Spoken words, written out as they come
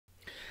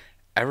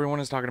Everyone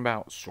is talking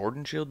about Sword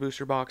and Shield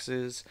booster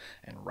boxes,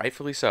 and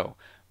rightfully so.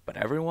 But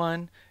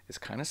everyone is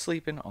kind of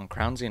sleeping on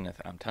Crown Zenith.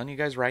 And I'm telling you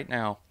guys right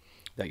now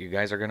that you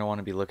guys are going to want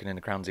to be looking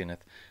into Crown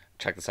Zenith.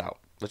 Check this out.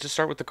 Let's just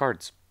start with the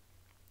cards.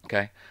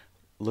 Okay?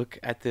 Look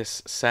at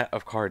this set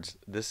of cards.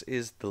 This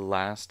is the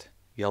last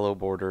yellow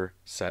border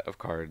set of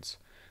cards.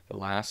 The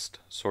last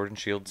Sword and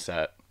Shield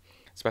set.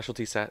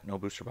 Specialty set, no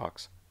booster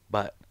box.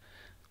 But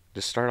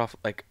just start off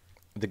like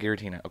the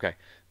Giratina. Okay,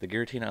 the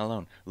Giratina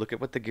alone. Look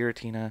at what the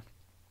Giratina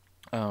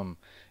um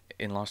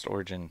in Lost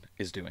Origin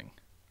is doing.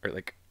 Or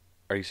like,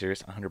 are you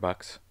serious?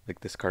 $100? Like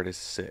this card is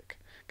sick.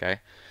 Okay.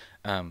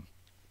 Um.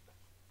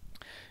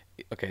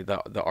 Okay. The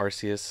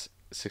Arceus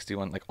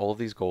 61. Like all of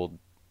these gold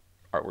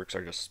artworks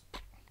are just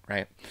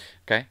right.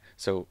 Okay.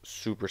 So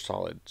super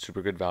solid,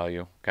 super good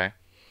value. Okay.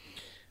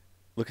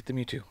 Look at the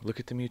Mewtwo. Look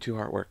at the Mewtwo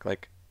artwork.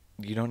 Like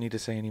you don't need to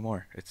say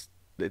anymore.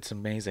 It's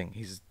amazing.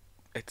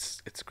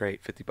 It's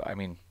great. 50. I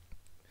mean,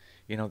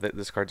 you know that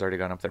this card's already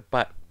gone up there,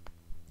 but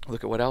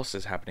look at what else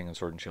is happening in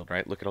Sword and Shield,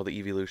 right? Look at all the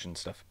evolution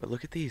stuff. But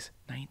look at these.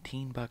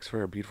 $19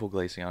 for a beautiful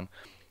Glaceon,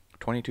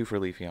 22 for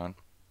Leafeon.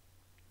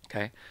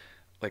 Okay?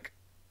 Like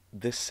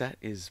this set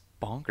is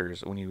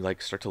bonkers when you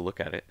like start to look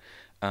at it.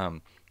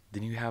 Um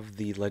then you have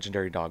the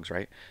legendary dogs,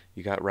 right?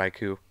 You got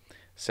Raikou,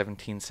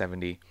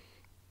 1770,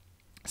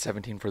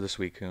 17 for the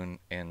Suicune,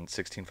 and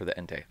 16 for the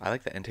Entei. I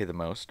like the Entei the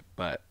most,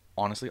 but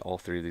honestly, all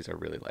three of these I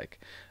really like.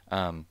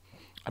 Um,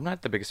 I'm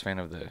not the biggest fan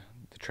of the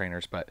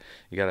trainers, but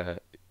you got a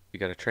you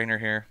got a trainer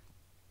here.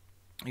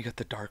 You got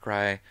the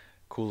Darkrai,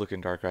 cool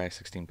looking Darkrai,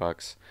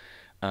 $16.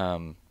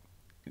 Um,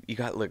 you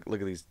got look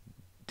at these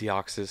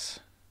Deoxys,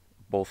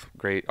 both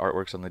great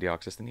artworks on the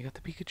Deoxys. Then you got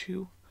the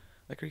Pikachu.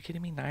 Like, are you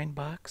kidding me?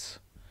 $9.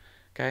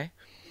 Okay,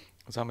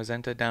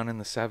 Zamazenta down in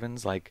the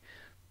sevens. Like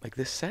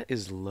this set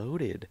is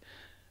loaded,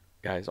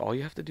 guys. All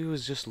you have to do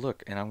is just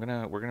look, and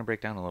we're gonna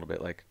break down a little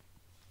bit. Like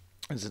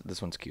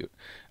this one's cute.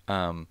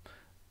 Um,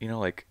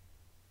 like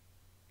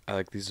I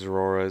like these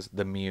Auroras.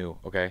 The Mew,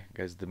 okay,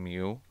 guys. The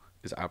Mew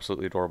is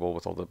absolutely adorable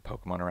with all the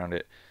Pokemon around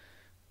it.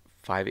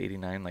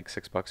 589, like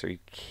 $6. Are you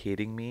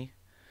kidding me?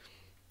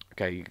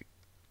 Okay,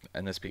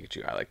 and this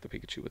Pikachu, I like the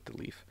Pikachu with the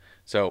leaf.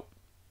 So,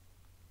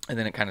 and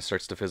then it kind of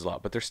starts to fizzle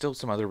out. But there's still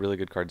some other really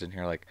good cards in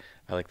here. Like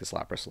I like this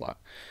Lapras a lot.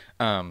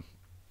 Um,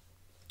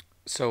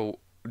 so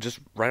just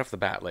right off the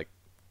bat, like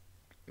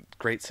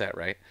great set,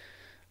 right?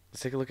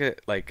 Let's take a look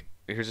at like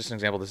here's just an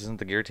example. This isn't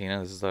the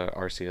Giratina. This is the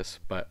Arceus,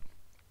 but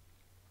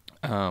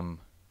um,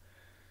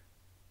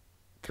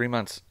 3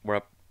 months we're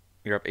up.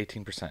 You're up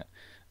 18%.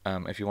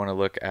 If you want to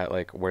look at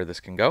like where this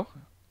can go,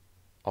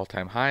 all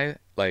time high.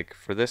 Like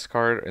for this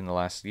card in the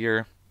last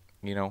year,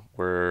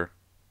 we're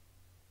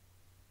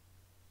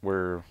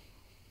we're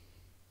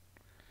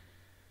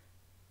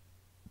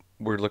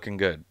looking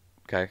good.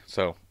 Okay,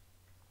 so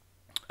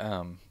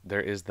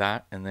there is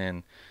that, and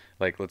then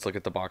like let's look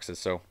at the boxes.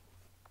 So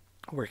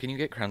where can you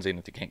get Crown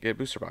Zenith? You can't get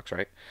booster box,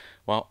 right?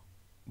 Well,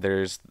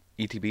 there's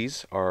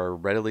ETBs are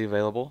readily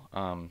available.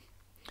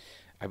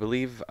 I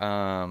believe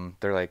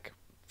they're like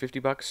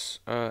 $50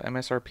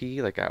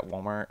 MSRP, like at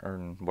Walmart or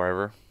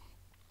wherever.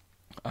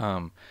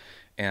 Um,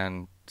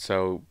 and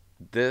so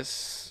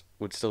this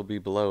would still be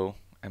below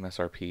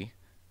MSRP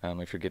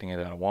if you're getting it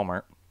at a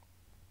Walmart.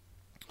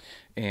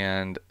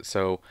 And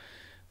so,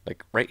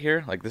 like right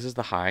here, like this is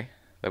the high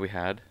that we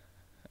had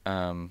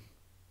um,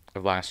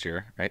 of last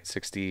year, right?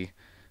 60.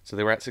 So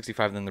they were at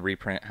 65, then the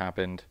reprint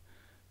happened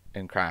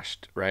and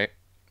crashed, right?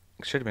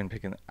 I should have been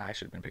picking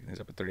these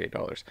up at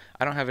 $38.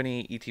 I don't have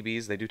any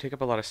ETBs. They do take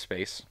up a lot of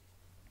space,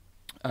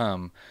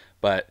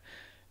 but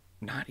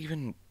not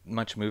even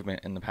much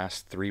movement in the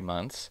past 3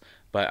 months.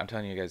 But I'm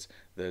telling you guys,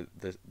 the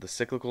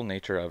cyclical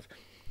nature of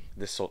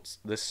this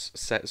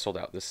set is sold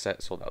out. This set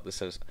is sold out. This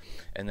says,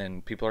 and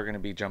then people are going to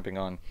be jumping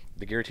on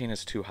the Giratina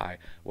is too high.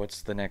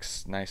 What's the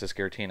next nicest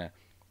Giratina?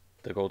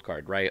 The gold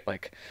card, right?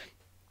 Like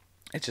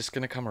it's just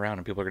going to come around,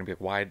 and people are going to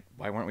be like,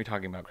 why weren't we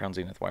talking about Crown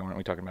Zenith? Why weren't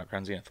we talking about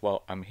Crown Zenith?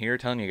 Well, I'm here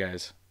telling you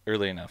guys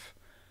early enough.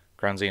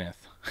 Crown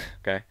Zenith,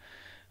 okay?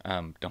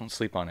 Don't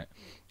sleep on it.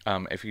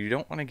 If you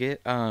don't want to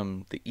get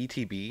the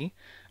ETB,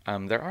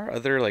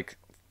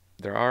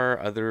 there are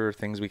other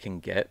things we can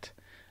get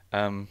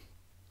um,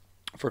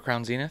 for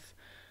Crown Zenith.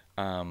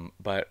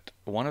 But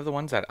one of the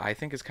ones that I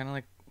think is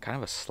kind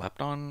of a slept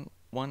on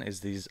one is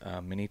these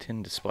mini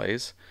tin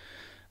displays.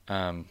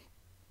 Um,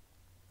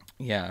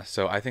 yeah,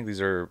 so I think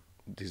these are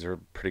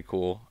pretty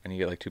cool, and you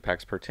get like 2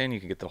 packs per tin. You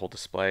can get the whole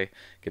display,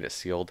 get it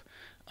sealed.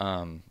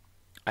 Um,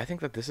 I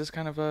think that this is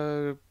kind of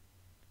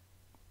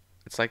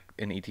it's like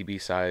an ETB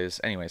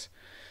size. Anyways,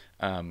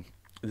 um,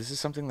 this is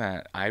something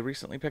that I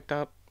recently picked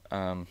up,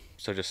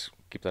 so just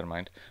keep that in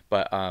mind.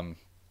 But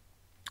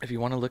if you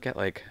want to look at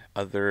like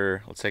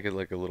let's take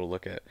like a little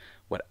look at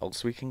what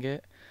else we can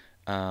get.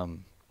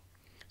 Um,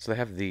 so they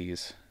have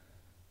these.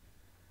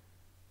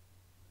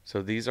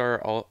 So these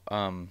are all.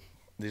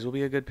 These will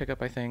be a good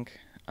pickup, I think.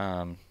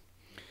 Um,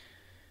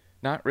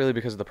 Not really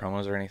because of the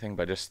promos or anything,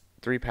 but just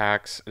 3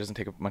 packs. It doesn't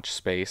take up much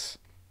space.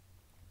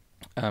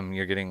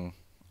 You're getting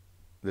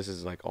this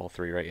is like all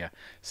three, right? Yeah,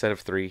 set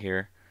of three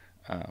here.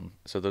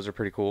 So those are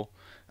pretty cool.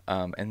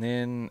 And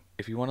then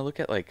if you want to look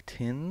at like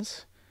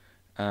tins,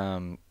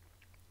 um,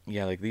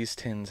 yeah, like these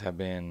tins have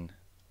been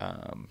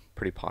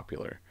pretty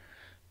popular.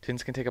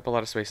 Tins can take up a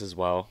lot of space as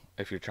well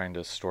if you're trying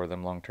to store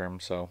them long term.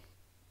 So,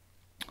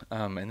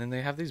 and then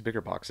they have these bigger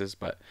boxes,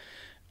 but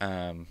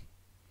um,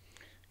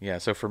 yeah.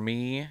 So for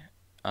me,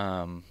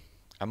 um,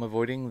 I'm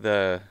avoiding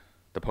the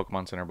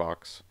Pokemon Center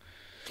box.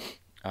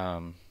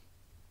 Um,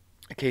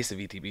 a case of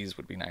ETBs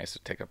would be nice to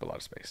take up a lot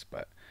of space,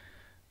 but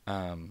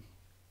um,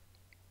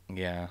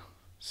 yeah.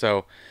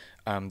 So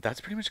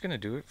that's pretty much gonna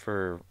do it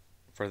for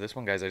this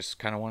one, guys. I just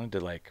kind of wanted to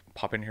like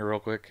pop in here real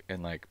quick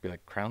and like be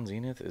like, Crown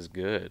Zenith is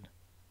good.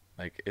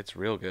 Like it's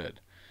real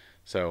good.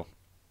 So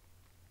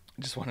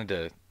just wanted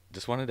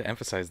to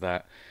emphasize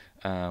that.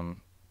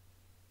 Um,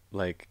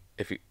 like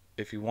if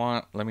you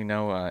want, let me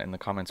know in the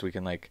comments. We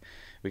can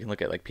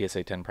look at like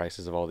PSA 10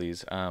 prices of all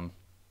these.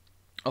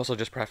 Also,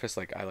 just preface,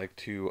 like I like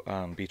to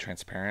be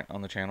transparent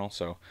on the channel,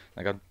 so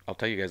like I'll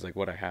tell you guys like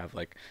what I have.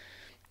 Like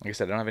I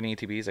said, I don't have any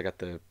ETBs. I got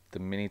the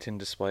mini tin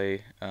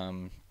display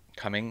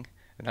coming,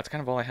 and that's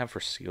kind of all I have for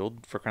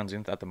sealed for Crown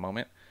Zenith at the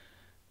moment.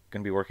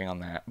 Gonna be working on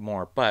that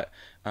more. But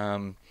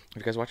if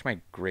you guys watch my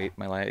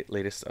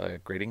latest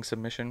grading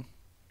submission,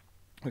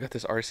 we got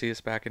this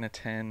Arceus back in a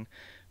 10.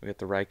 We got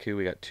the Raikou.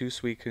 We got two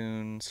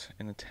Suicunes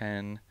in a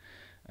 10.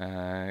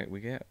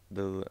 We get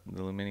the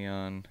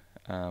Lumineon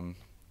in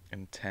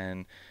a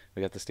 10.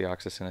 We got the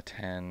Steoxys in a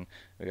 10.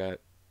 We got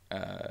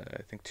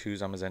I think two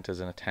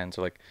Zamazentas in a 10.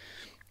 So like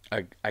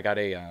I got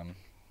a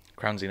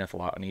Crown Zenith a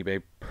lot on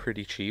eBay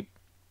pretty cheap.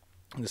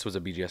 This was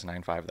a BGS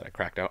 9.5 that I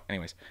cracked out.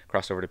 Anyways,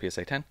 crossed over to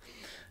PSA 10.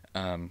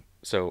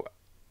 So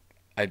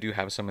I do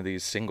have some of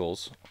these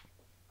singles,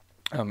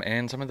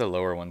 and some of the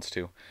lower ones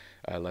too,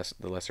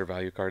 the lesser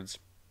value cards.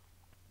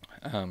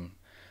 Um,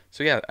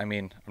 so yeah, I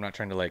mean, I'm not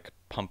trying to like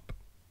pump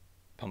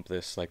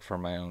this like for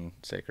my own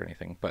sake or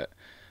anything, but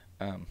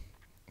um,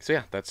 so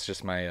yeah, that's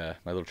just my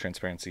my little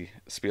transparency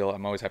spiel.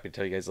 I'm always happy to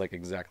tell you guys like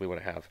exactly what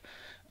I have.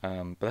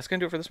 But that's gonna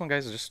do it for this one,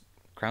 guys. It's just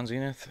Crown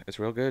Zenith. It's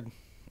real good.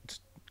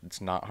 It's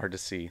not hard to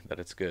see that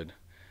it's good.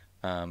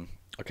 I'll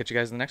catch you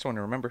guys in the next one,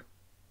 and remember,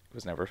 it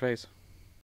was never a phase.